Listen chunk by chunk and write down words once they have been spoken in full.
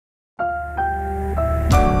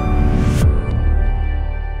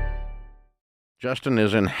Justin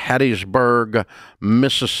is in Hattiesburg,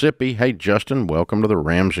 Mississippi. Hey, Justin, welcome to the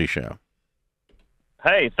Ramsey Show.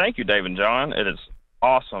 Hey, thank you, Dave and John. It is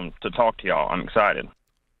awesome to talk to y'all. I'm excited.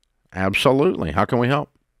 Absolutely. How can we help?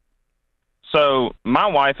 So my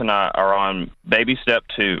wife and I are on baby step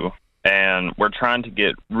 2, and we're trying to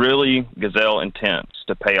get really gazelle intense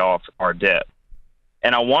to pay off our debt.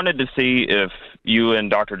 And I wanted to see if you and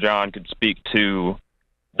Dr. John could speak to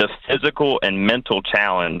the physical and mental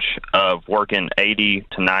challenge of working 80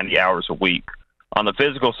 to 90 hours a week. On the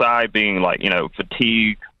physical side being like,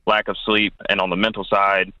 fatigue, lack of sleep, and on the mental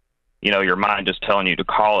side, your mind just telling you to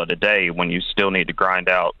call it a day when you still need to grind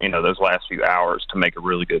out, those last few hours to make a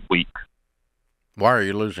really good week. Why are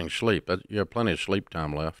you losing sleep? You have plenty of sleep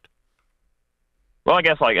time left. Well, I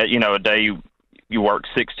guess a day you work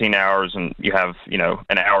 16 hours and you have,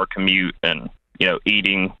 an hour commute and,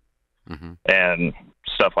 eating and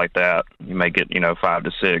stuff like that. You may get, 5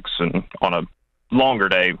 to 6, and on a longer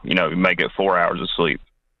day, you may get 4 hours of sleep.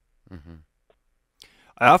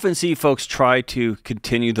 I often see folks try to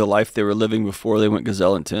continue the life they were living before they went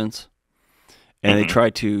gazelle intense, and they try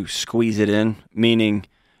to squeeze it in, meaning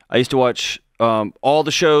I used to watch all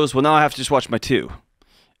the shows. Well, now I have to just watch my 2,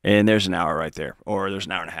 and there's an hour right there, or there's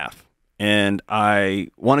an hour and a half. And I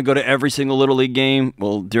want to go to every single Little League game.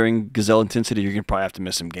 Well, during gazelle intensity, you're going to probably have to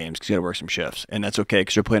miss some games because you got to work some shifts, and that's okay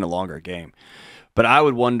because you're playing a longer game. But I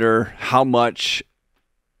would wonder how much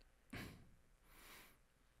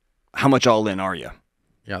all in are you?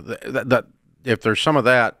 Yeah, that if there's some of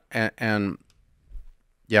that, and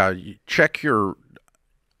you check your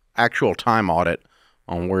actual time audit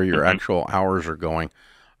on where your actual hours are going.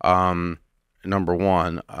 Number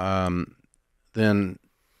one, then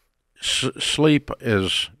sleep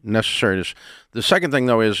is necessary. The second thing,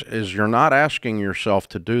 though, is you're not asking yourself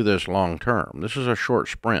to do this long term. This is a short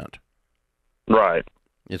sprint. Right.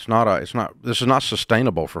 This is not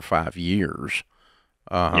sustainable for 5 years.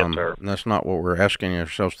 Yes, sir. And that's not what we're asking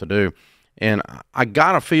ourselves to do. And I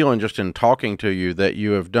got a feeling just in talking to you that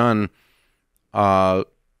you have done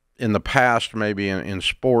in the past, maybe in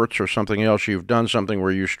sports or something else, you've done something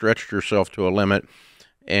where you stretched yourself to a limit.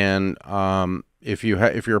 And if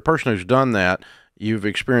you're a person who's done that, you've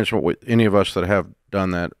experienced what any of us that have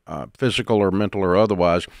done that, physical or mental or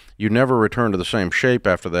otherwise, you never return to the same shape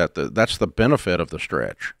after that. That's the benefit of the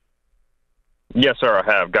stretch. Yes, sir, I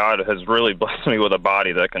have. God has really blessed me with a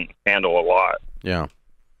body that can handle a lot. Yeah.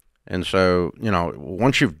 And so,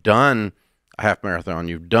 once you've done a half marathon,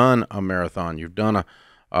 you've done a marathon, you've done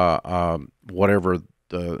a whatever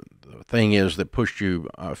the thing is that pushed you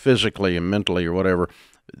physically and mentally or whatever,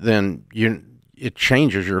 then it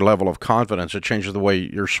changes your level of confidence. It changes the way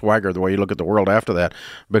your swagger, the way you look at the world after that,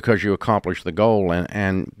 because you accomplish the goal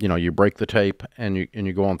and you break the tape and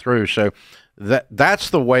you go on through. So that's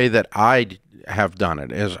the way that I have done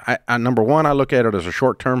it. Is number one, I look at it as a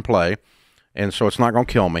short-term play, and so it's not going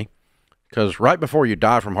to kill me, because right before you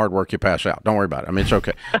die from hard work, you pass out. Don't worry about it. I mean, it's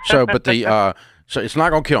okay. So, but so it's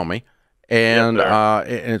not going to kill me, and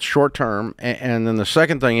and it's short-term. And then the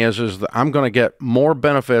second thing is that I'm going to get more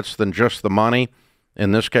benefits than just the money.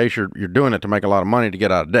 In this case, you're doing it to make a lot of money to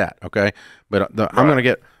get out of debt. Okay, but I'm going to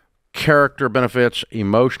get character benefits,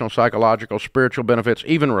 emotional, psychological, spiritual benefits,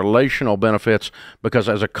 even relational benefits, because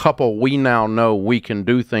as a couple, we now know we can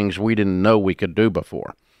do things we didn't know we could do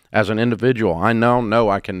before. As an individual, I now know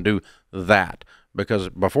I can do that, because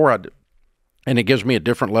before and it gives me a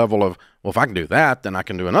different level of, well, if I can do that, then I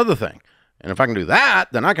can do another thing. And if I can do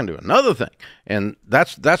that, then I can do another thing. And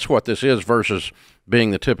that's what this is, versus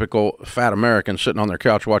being the typical fat American sitting on their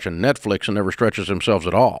couch watching Netflix and never stretches themselves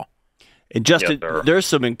at all. And Justin, there's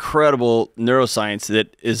some incredible neuroscience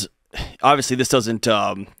that is obviously this doesn't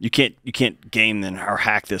you can't game or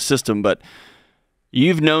hack this system, but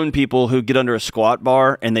you've known people who get under a squat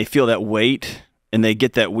bar and they feel that weight and they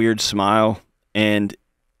get that weird smile, and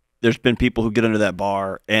there's been people who get under that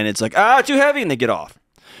bar and it's like, too heavy, and they get off.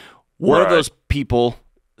 One of those people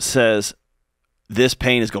says, this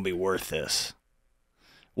pain is going to be worth this.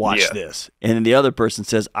 Watch this. And then the other person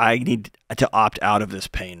says, I need to opt out of this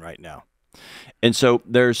pain right now. And so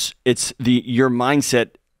your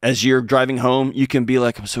mindset as you're driving home. You can be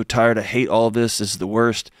like, I'm so tired. I hate all this. This is the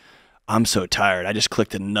worst. I'm so tired. I just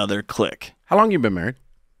clicked another click. How long you been married?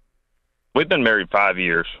 We've been married 5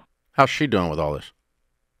 years. How's she doing with all this?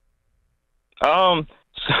 So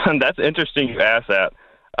that's interesting you asked that.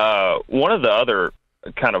 One of the other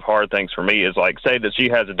kind of hard things for me is, like, say that she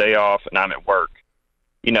has a day off and I'm at work.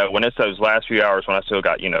 When it's those last few hours when I still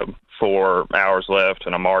got, 4 hours left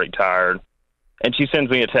and I'm already tired, and she sends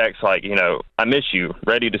me a text like, I miss you,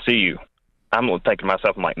 ready to see you. I'm thinking to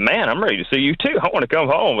myself, I'm like, man, I'm ready to see you too. I want to come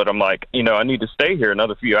home, but I'm like, I need to stay here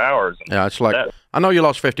another few hours. Yeah, it's like, I know you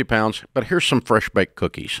lost 50 pounds, but here's some fresh baked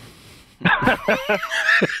cookies.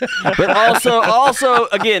 But also,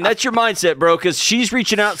 again, that's your mindset, bro, because she's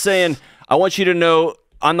reaching out saying, I want you to know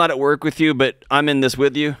I'm not at work with you, but I'm in this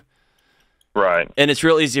with you. Right. And it's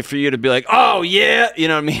real easy for you to be like, oh, yeah. You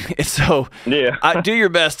know what I mean? So do your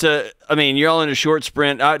best to, I mean, you're all in a short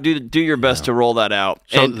sprint. Do your best to roll that out.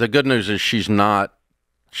 So and the good news is she's not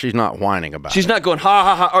whining about it. She's not going, ha,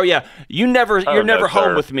 ha, ha. Oh, yeah. You're never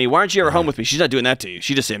home with me. Why aren't you ever home with me? She's not doing that to you.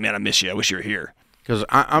 She just saying, man, I miss you. I wish you were here. Because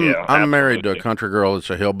I'm married to a country girl that's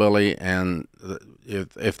a hillbilly, and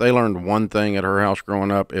if they learned one thing at her house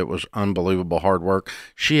growing up, it was unbelievable hard work.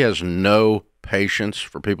 She has no patience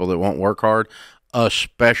for people that won't work hard,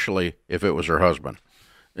 especially if it was her husband.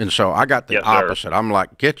 And so I got the opposite. I'm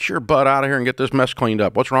like, get your butt out of here and get this mess cleaned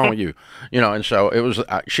up. What's wrong with you? And so it was,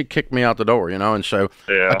 she kicked me out the door, and so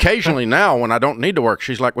occasionally now when I don't need to work,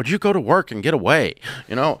 she's like, would you go to work and get away?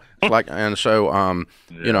 It's like, and so,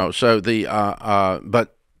 so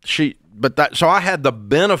so I had the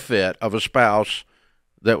benefit of a spouse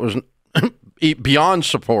that was beyond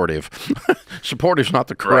supportive. Supportive's not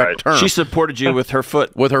the correct term. She supported you with her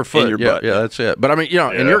foot. With her foot. In your butt. Yeah, that's it. But I mean,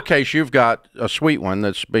 in your case, you've got a sweet one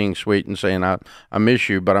that's being sweet and saying, I miss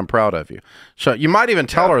you, but I'm proud of you. So you might even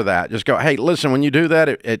tell her that. Just go, hey, listen, when you do that,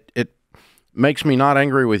 it makes me not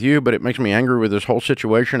angry with you, but it makes me angry with this whole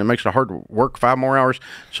situation. It makes it hard to work 5 more hours.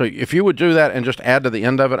 So if you would do that and just add to the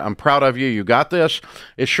end of it, I'm proud of you. You got this.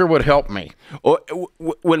 It sure would help me.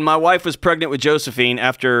 When my wife was pregnant with Josephine,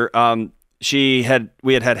 after we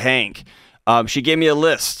had Hank, she gave me a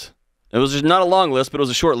list. It was just not a long list, but it was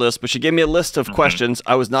a short list. But she gave me a list of questions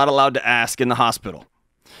I was not allowed to ask in the hospital,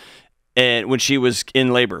 and when she was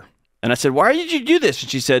in labor. And I said, "Why did you do this?"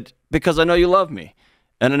 And she said, "Because I know you love me,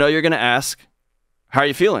 and I know you're going to ask, how are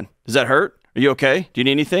you feeling? Does that hurt? Are you okay? Do you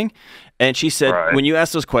need anything?" And she said, when you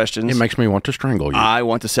ask those questions, it makes me want to strangle you. I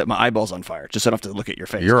want to set my eyeballs on fire, just so I don't have to look at your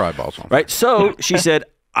face. Your eyeballs on fire. Right? So she said,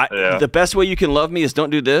 the best way you can love me is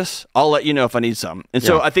don't do this. I'll let you know if I need something. And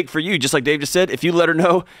so I think for you, just like Dave just said, if you let her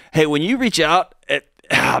know, hey, when you reach out,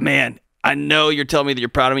 man, I know you're telling me that you're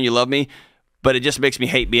proud of me, you love me, but it just makes me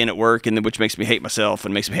hate being at work, and then which makes me hate myself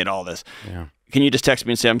and makes me hate all this. Yeah. Can you just text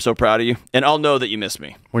me and say, I'm so proud of you? And I'll know that you miss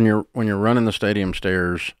me. When you're running the stadium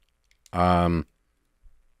stairs,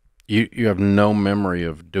 you have no memory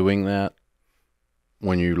of doing that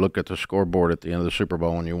when you look at the scoreboard at the end of the Super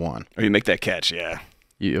Bowl and you won. Or you make that catch,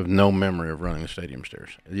 You have no memory of running the stadium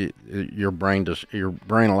stairs. Your brain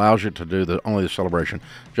allows you to do only the celebration.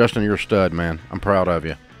 Justin, you're a stud, man. I'm proud of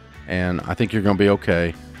you, and I think you're going to be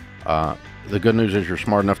okay. The good news is you're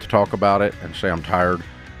smart enough to talk about it and say I'm tired.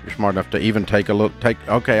 You're smart enough to even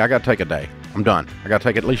okay, I got to take a day. I'm done. I got to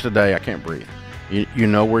take at least a day. I can't breathe. You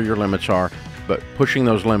know where your limits are, but pushing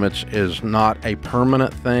those limits is not a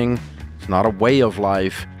permanent thing. It's not a way of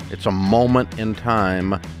life. It's a moment in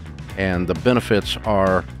time. And the benefits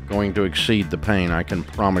are going to exceed the pain, I can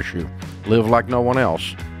promise you. Live like no one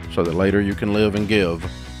else, so that later you can live and give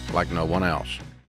like no one else.